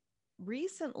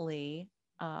 recently,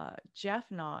 Jeff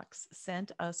Knox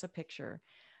sent us a picture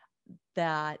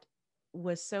that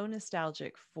was so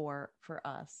nostalgic for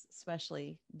us,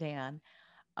 especially Dan,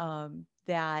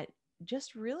 that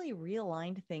just really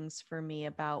realigned things for me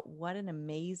about what an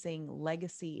amazing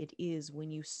legacy it is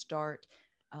when you start,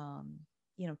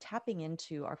 tapping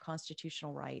into our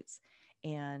constitutional rights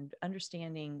and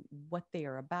understanding what they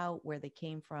are about, where they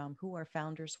came from, who our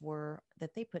founders were,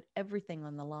 that they put everything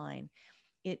on the line.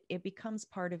 It becomes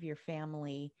part of your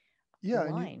family Yeah,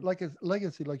 and line. like a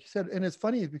legacy, like you said. And it's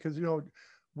funny because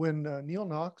when Neil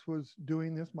Knox was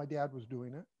doing this, my dad was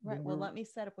doing it. Right. when we Well, were- let me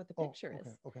set up what the oh, picture okay,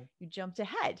 is. okay, You jumped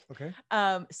ahead. okay.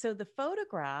 So the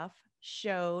photograph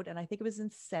showed, and I think it was in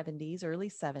 70s, early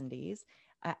 70s,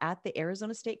 at the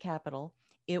Arizona State Capitol.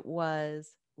 It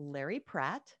was Larry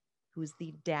Pratt, who's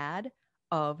the dad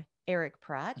of Eric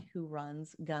Pratt, who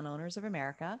runs Gun Owners of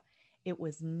America. It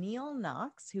was Neil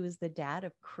Knox, who is the dad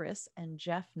of Chris and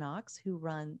Jeff Knox, who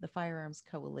run the Firearms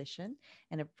Coalition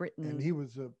and have written. And he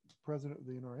was president of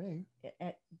the NRA.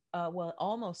 Well,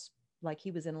 almost like he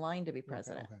was in line to be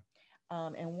president.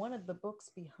 Okay. And one of the books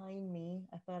behind me,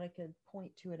 I thought I could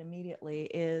point to it immediately,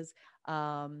 is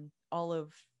all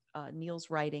of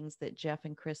Neil's writings that Jeff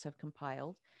and Chris have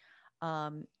compiled.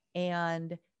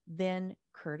 And then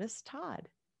Curtis Todd.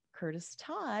 Curtis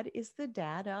Todd is the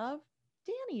dad of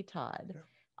Danny Todd, Yeah.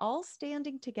 all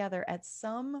standing together at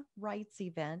some rights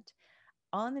event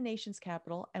on the nation's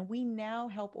capital. And we now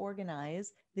help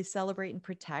organize the Celebrate and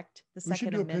Protect the We should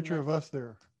Second do a Amendment picture of us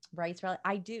there. rights rally.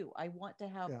 I do. I want to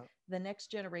have Yeah. the next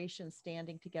generation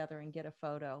standing together and get a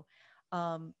photo.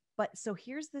 But so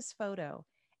here's this photo,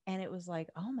 and it was like,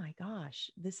 oh my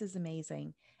gosh, this is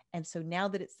amazing. And so now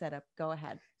that it's set up, go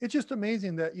ahead. It's just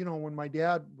amazing that when my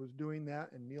dad was doing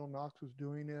that and Neil Knox was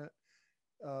doing it,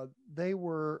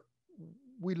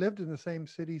 we lived in the same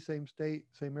city, same state,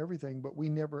 same everything, but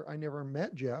I never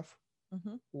met Jeff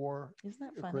or Isn't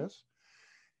that funny? Chris.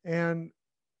 And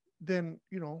then,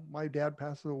 my dad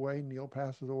passes away, Neil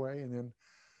passes away. And then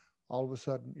all of a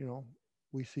sudden,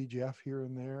 we see Jeff here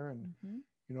and there and,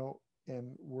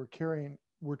 and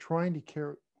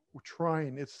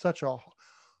it's such a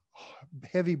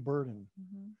heavy burden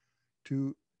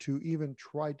to even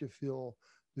try to fill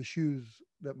the shoes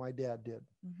that my dad did.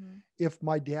 If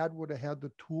my dad would have had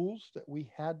the tools that we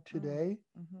had today,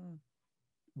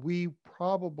 we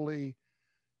probably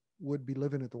would be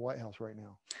living at the White House right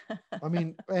now. I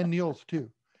mean, and Neil's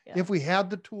too. Yeah. If we had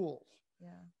the tools.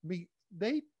 Yeah.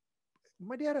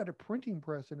 My dad had a printing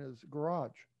press in his garage.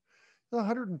 It's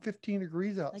 115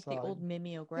 degrees outside. Like the old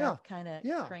mimeograph kind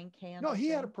of crank handle. No, he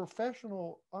had a thing.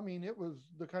 professional. I mean, it was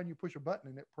the kind you push a button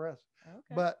and it pressed.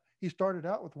 Okay. But he started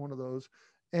out with one of those.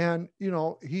 And,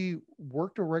 he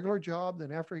worked a regular job.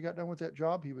 Then after he got done with that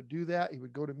job, he would do that. He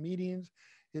would go to meetings.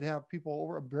 He'd have people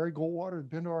over. Barry Goldwater had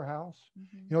been to our house,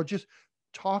 just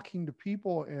talking to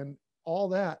people and all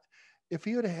that. If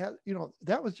he would have had,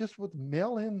 that was just with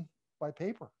mail in by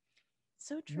paper.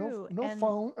 So true. No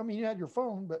phone. I mean, you had your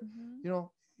phone, but, you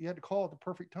had to call at the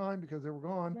perfect time because they were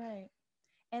gone. Right.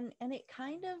 And it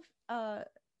kind of,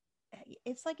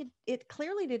 it's like it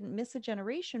clearly didn't miss a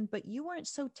generation, but you weren't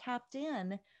so tapped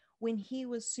in when he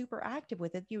was super active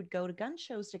with it. You would go to gun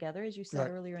shows together, as you said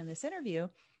earlier in this interview.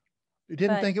 You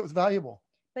didn't think it was valuable.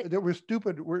 But that we're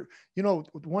stupid.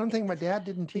 One thing my dad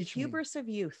didn't teach me. The hubris of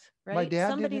youth, right? My dad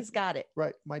Somebody's got it.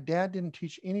 Right. My dad didn't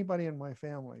teach anybody in my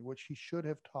family, which he should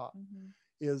have taught,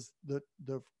 is the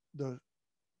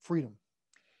freedom.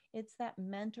 It's that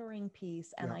mentoring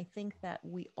piece. And I think that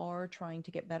we are trying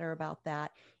to get better about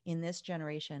that in this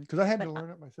generation. Because I had to learn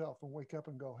it myself and wake up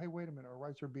and go, hey, wait a minute, our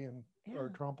rights are being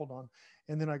trampled on.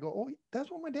 And then I go, oh,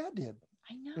 that's what my dad did.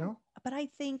 I know. But I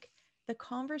think the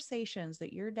conversations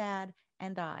that your dad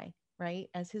and I, right,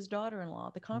 as his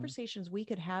daughter-in-law, the conversations we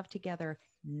could have together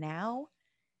now,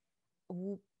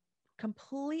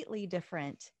 completely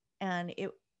different. And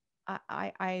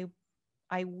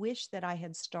I wish that I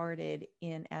had started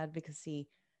in advocacy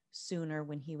sooner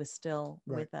when he was still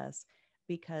with us,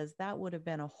 because that would have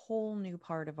been a whole new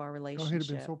part of our relationship. Oh, he'd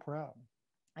have been so proud.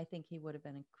 I think he would have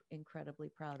been incredibly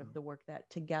proud of the work that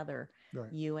together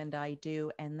you and I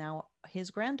do. And now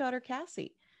his granddaughter,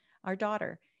 Cassie, our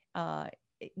daughter,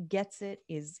 gets it,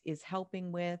 is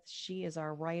helping with. She is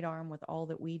our right arm with all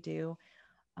that we do.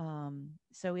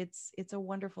 So it's a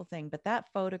wonderful thing. But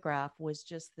that photograph was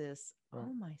just this,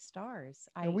 oh my stars.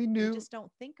 We just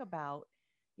don't think about,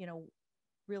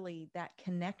 really that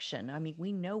connection. I mean,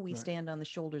 we know we stand on the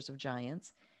shoulders of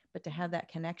giants, but to have that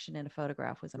connection in a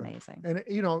photograph was amazing. And,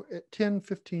 at 10,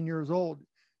 15 years old,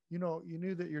 you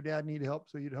knew that your dad needed help.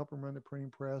 So you'd help him run the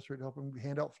printing press, or you'd help him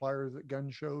hand out flyers at gun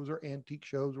shows or antique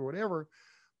shows or whatever.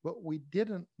 But we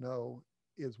didn't know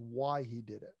is why he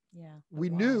did it. Yeah. We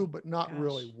knew, but not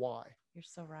really why. You're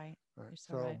so right. Right. You're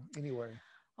so right. Anyway.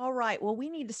 All right. Well, we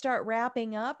need to start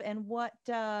wrapping up. And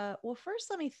first,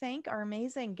 let me thank our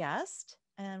amazing guest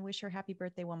and wish her happy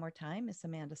birthday one more time, Miss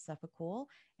Amanda Sefcool,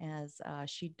 as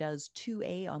she does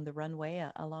 2A on the runway,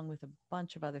 along with a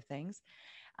bunch of other things.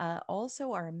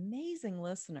 Also, our amazing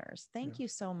listeners, thank you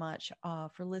so much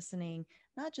for listening,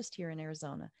 not just here in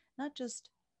Arizona, not just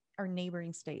our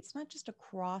neighboring states, not just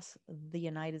across the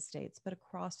United States, but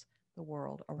across the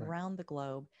world, around the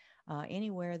globe,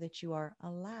 anywhere that you are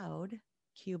allowed.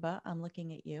 Cuba, I'm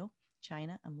looking at you.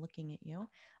 China, I'm looking at you.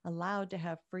 Allowed to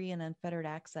have free and unfettered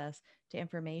access to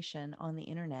information on the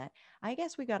internet. I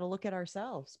guess we got to look at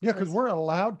ourselves. Yeah, because we're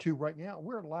allowed to right now.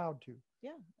 We're allowed to.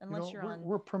 Yeah, unless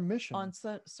we're permission on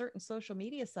certain social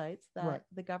media sites that Right.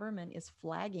 the government is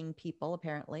flagging people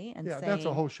apparently, and saying, that's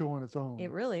a whole show on its own.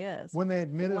 It really is. When they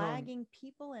admit flagging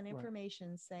people and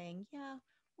information, saying, yeah,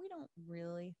 we don't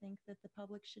really think that the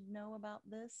public should know about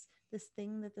this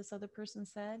thing that this other person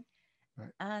said. Right.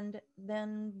 And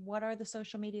then what are the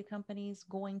social media companies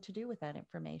going to do with that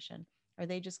information? Are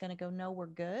they just going to go, no, we're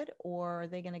good? Or are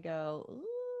they going to go,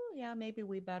 ooh, yeah, maybe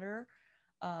we better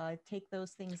take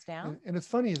those things down? And it's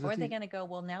funny. Or are they going to go,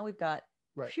 well, now we've got,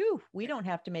 phew, we don't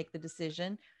have to make the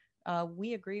decision.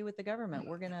 We agree with the government.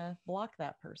 We're going to block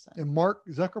that person. And Mark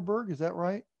Zuckerberg, is that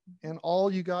right? And all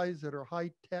you guys that are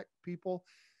high tech people,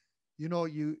 you know,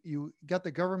 you got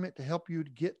the government to help you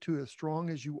to get to as strong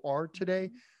as you are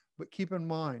today. But keep in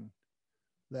mind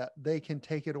that they can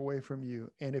take it away from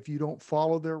you. And if you don't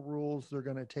follow their rules, they're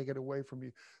going to take it away from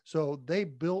you. So they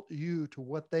built you to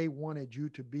what they wanted you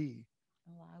to be.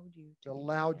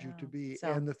 Allowed you to be.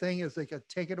 So, and the thing is, they could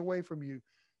take it away from you,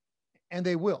 and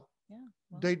they will. Yeah.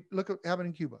 Well, they look at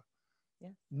happening in Cuba. Yeah.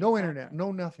 No internet,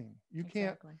 no nothing. You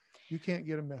can't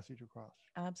get a message across.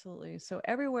 Absolutely. So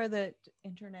everywhere that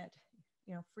internet,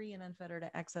 you know, free and unfettered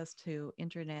access to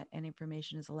internet and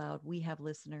information is allowed, we have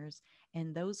listeners,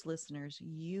 and those listeners,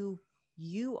 you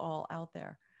all out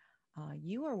there,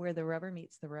 you are where the rubber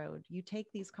meets the road. You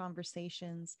take these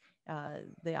conversations,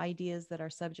 the ideas that our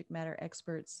subject matter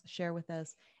experts share with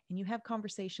us, and you have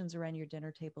conversations around your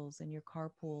dinner tables and your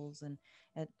carpools and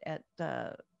at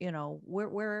you know,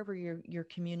 wherever your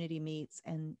community meets,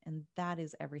 and that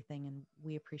is everything, and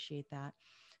we appreciate that.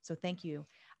 So thank you.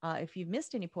 If you've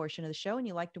missed any portion of the show and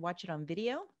you like to watch it on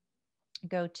video,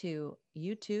 go to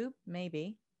YouTube,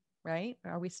 maybe, right?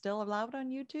 Are we still allowed on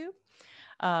YouTube?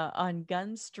 On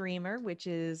Gunstreamer, which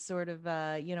is sort of,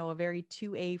 you know, a very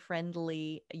 2A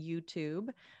friendly YouTube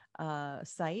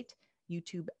site,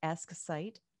 YouTube-esque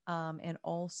site, and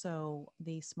also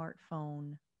the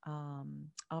smartphone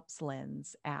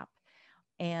OpsLens app.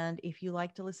 And if you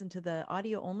like to listen to the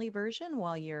audio only version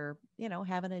while you're, you know,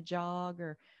 having a jog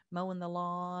or mowing the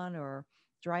lawn or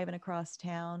driving across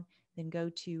town, then go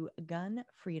to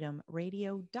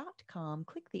gunfreedomradio.com,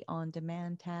 click the on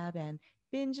demand tab, and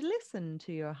binge listen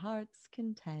to your heart's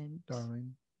content.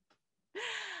 Darling.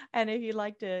 And if you'd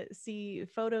like to see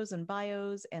photos and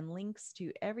bios and links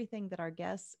to everything that our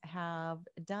guests have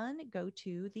done, go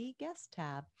to the guest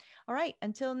tab. All right,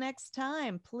 until next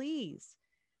time, please,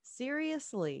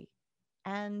 seriously,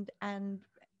 and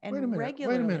regularly.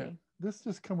 Wait a minute. This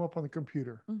just come up on the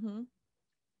computer. Mm-hmm.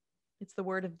 It's the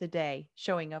word of the day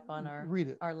showing up on our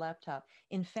laptop.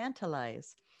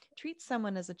 Infantilize. Treat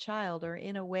someone as a child, or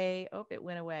in a way, it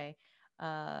went away.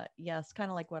 Yes,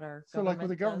 kind of like what our like what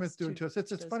the government's doing to us.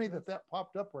 It's funny that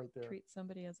popped up right there. Treat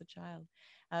somebody as a child.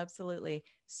 Absolutely.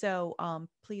 So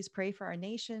please pray for our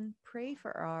nation. Pray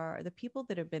for the people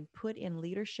that have been put in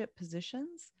leadership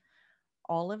positions.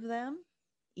 All of them,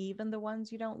 even the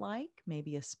ones you don't like,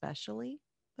 maybe especially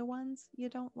the ones you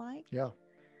don't like. Yeah.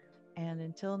 And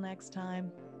until next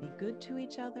time, be good to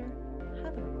each other.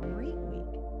 Have a